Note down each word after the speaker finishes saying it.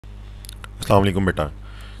Assalamu alaikum beta.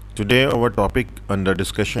 Today our topic under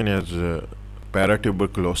discussion is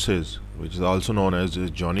paratuberculosis, which is also known as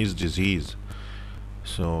Jhone's disease.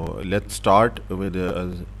 So let's start with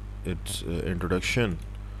its introduction.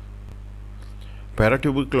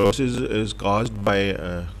 Paratuberculosis is caused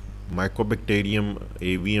by Mycobacterium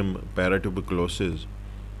avium paratuberculosis,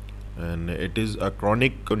 and it is a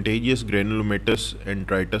chronic contagious granulomatous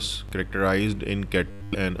enteritis characterized in cattle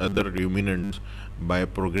and other ruminants by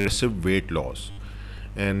progressive weight loss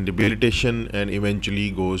and debilitation, and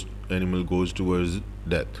eventually animal goes towards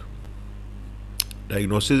death.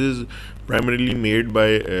 Diagnosis is primarily made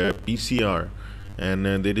by PCR, and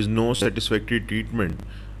there is no satisfactory treatment,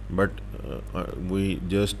 but we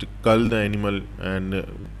just cull the animal, and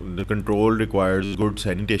the control requires good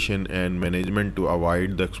sanitation and management to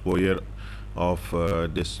avoid the exposure of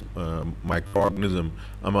this microorganism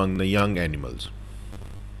among the young animals.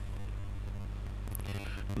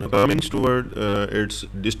 Now coming toward its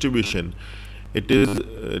distribution, it is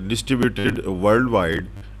distributed worldwide.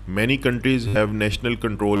 Many countries have national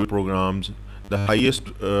control programs. The highest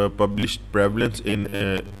published prevalence in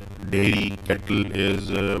dairy cattle is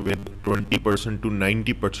with 20% to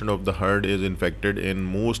 90% of the herd is infected in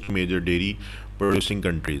most major dairy producing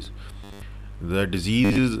countries. The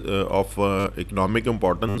disease is of economic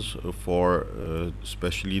importance for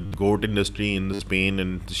especially the goat industry in the Spain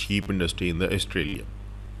and the sheep industry in the Australia.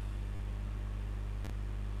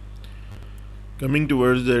 Coming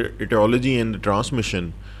towards the etiology and the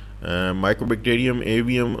transmission, Mycobacterium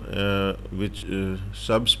avium, which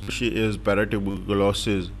subspecies is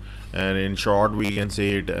paratuberculosis, and in short we can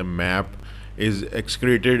say it a MAP, is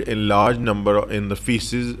excreted in large number in the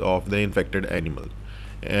feces of the infected animal,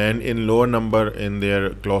 and in lower number in their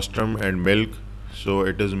colostrum and milk. So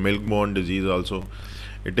it is milk-borne disease also.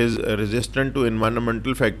 It is resistant to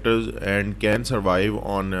environmental factors and can survive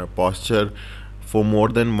on pasture for more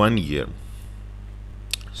than 1 year.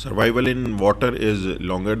 Survival in water is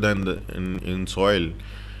longer than in soil,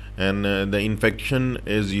 and the infection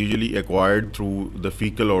is usually acquired through the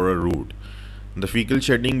fecal or a root. The fecal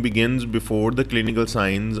shedding begins before the clinical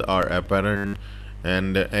signs are apparent,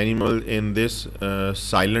 and animals in this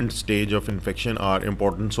silent stage of infection are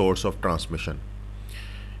important source of transmission.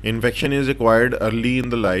 Infection is acquired early in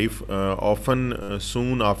the life, often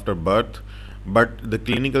soon after birth, but the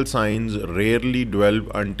clinical signs rarely develop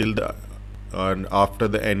until after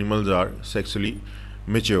the animals are sexually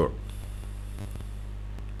mature.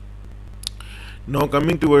 Now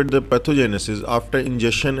coming toward the pathogenesis, after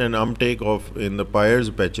ingestion and uptake of in the Peyer's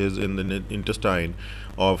patches in the intestine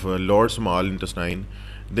of lower small intestine,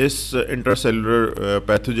 this intracellular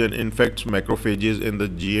pathogen infects macrophages in the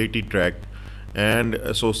GIT tract and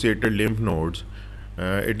associated lymph nodes.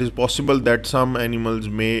 It is possible that some animals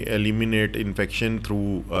may eliminate infection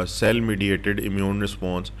through a cell-mediated immune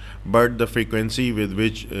response, but the frequency with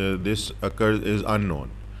which this occurs is unknown.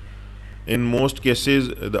 In most cases,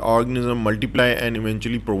 the organism multiply and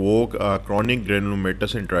eventually provoke a chronic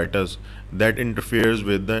granulomatous enteritis that interferes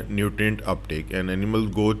with the nutrient uptake, and animals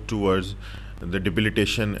go towards the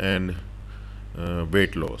debilitation and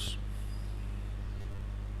weight loss.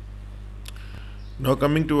 Now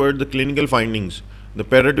coming toward the clinical findings. The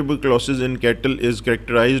paratuberculosis in cattle is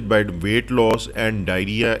characterized by weight loss and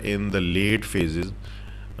diarrhea in the late phases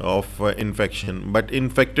of infection, but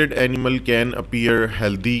infected animal can appear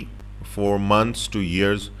healthy for months to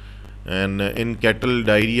years, and in cattle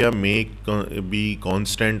diarrhea may be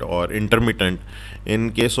constant or intermittent.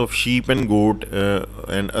 In case of sheep and goat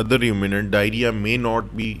and other ruminant, diarrhea may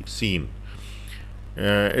not be seen.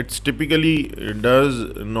 It typically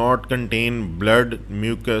does not contain blood,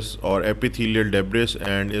 mucus or epithelial debris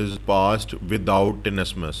and is passed without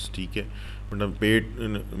tenesmus. ठीक है, मतलब पेट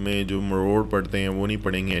में जो मरोड़ पड़ते हैं वो नहीं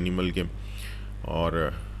पड़ेंगे एनिमल के,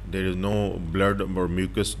 और there is no blood or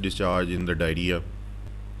mucus discharge in the diarrhea.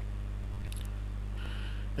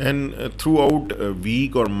 And throughout a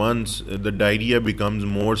week or months, the diarrhea becomes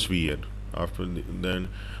more severe. Then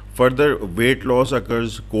further weight loss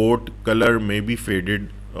occurs, coat color may be faded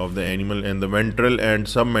of the animal, and the ventral and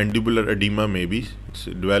submandibular edema may be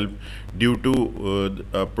developed due to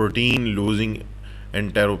protein losing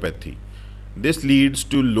enteropathy. This leads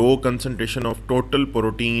to low concentration of total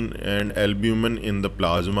protein and albumin in the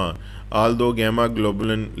plasma, although gamma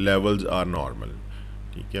globulin levels are normal.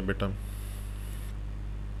 ठीक है बेटा.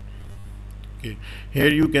 Okay. Here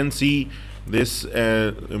you can see this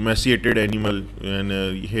emaciated animal, and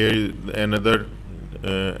here another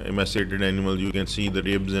emaciated animal. You can see the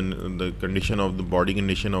ribs and the condition of the body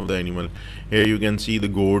condition of the animal. Here you can see the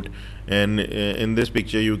goat, and in this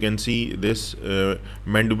picture you can see this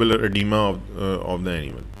mandibular edema of the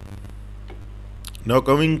animal. Now,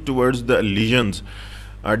 coming towards the lesions,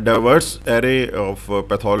 a diverse array of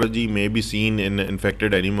pathology may be seen in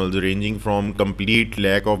infected animals, ranging from complete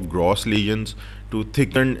lack of gross lesions to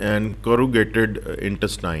thickened and corrugated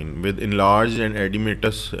intestine with enlarged and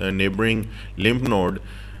edematous neighboring lymph node.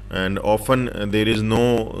 And often there is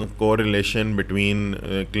no correlation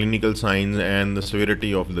between clinical signs and the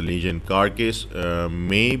severity of the lesion. Carcass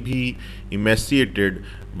may be emaciated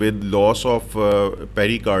with loss of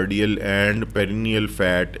pericardial and perineal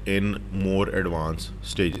fat in more advanced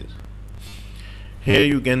stages. Here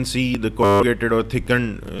you can see the corrugated or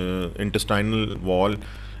thickened intestinal wall,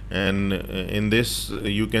 and in this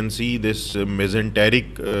you can see this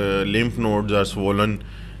mesenteric lymph nodes are swollen,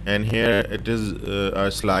 and here it is a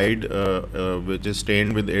slide which is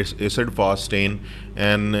stained with acid fast stain,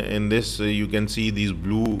 and in this you can see these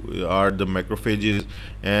blue are the macrophages,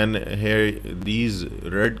 and here these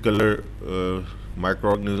red color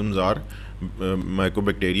microorganisms are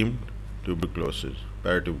Mycobacterium tuberculosis,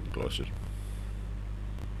 Paratuberculosis.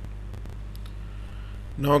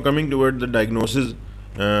 Now, coming toward the diagnosis,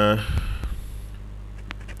 uh,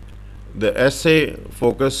 the assay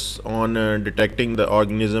focus on detecting the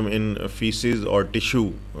organism in feces or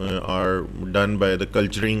tissue are done by the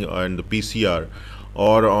culturing and the PCR,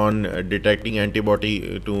 or on detecting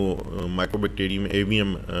antibody to Mycobacterium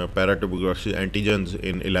avium paratuberculosis antigens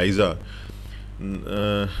in ELISA.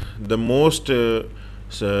 The most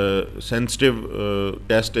sensitive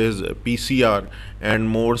test is PCR and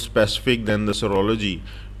more specific than the serology.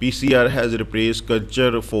 PCR has replaced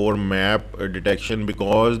culture for map detection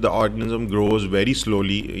because the organism grows very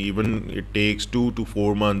slowly, even it takes 2 to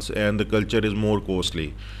 4 months, and the culture is more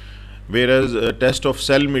costly. Whereas a test of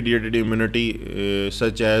cell mediated immunity,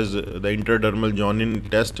 such as the intradermal Jhone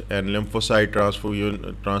test and lymphocyte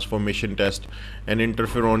transformation test and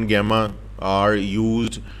interferon gamma, are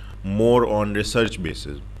used more on research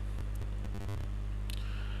basis.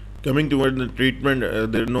 Coming toward the treatment,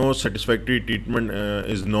 there no satisfactory treatment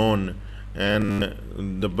is known, and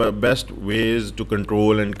the best ways to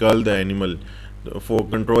control and cull the animal. For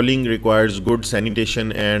controlling requires good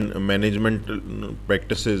sanitation and management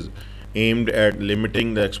practices aimed at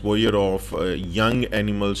limiting the exposure of young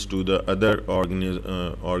animals to the other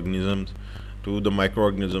organisms, to the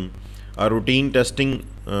microorganism. A routine testing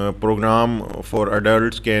program for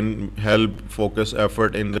adults can help focus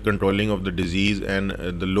effort in the controlling of the disease, and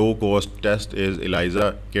the low cost test is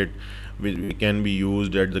ELISA kit, which can be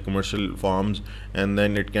used at the commercial farms, and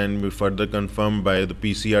then it can be further confirmed by the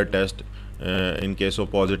PCR test in case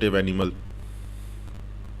of positive animal.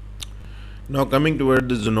 Now, coming toward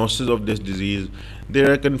the zoonosis of this disease,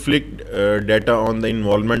 there are conflict data on the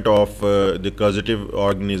involvement of the causative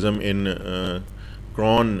organism in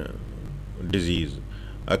Crohn disease.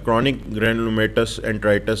 A chronic granulomatous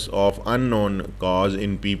enteritis of unknown cause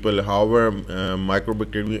in people. However,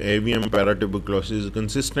 Mycobacterium avium paratuberculosis is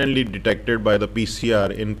consistently detected by the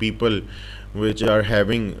PCR in people which are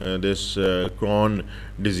having this Crohn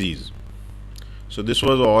disease. So this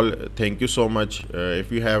was all. Thank you so much.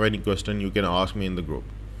 If you have any question, you can ask me in the group.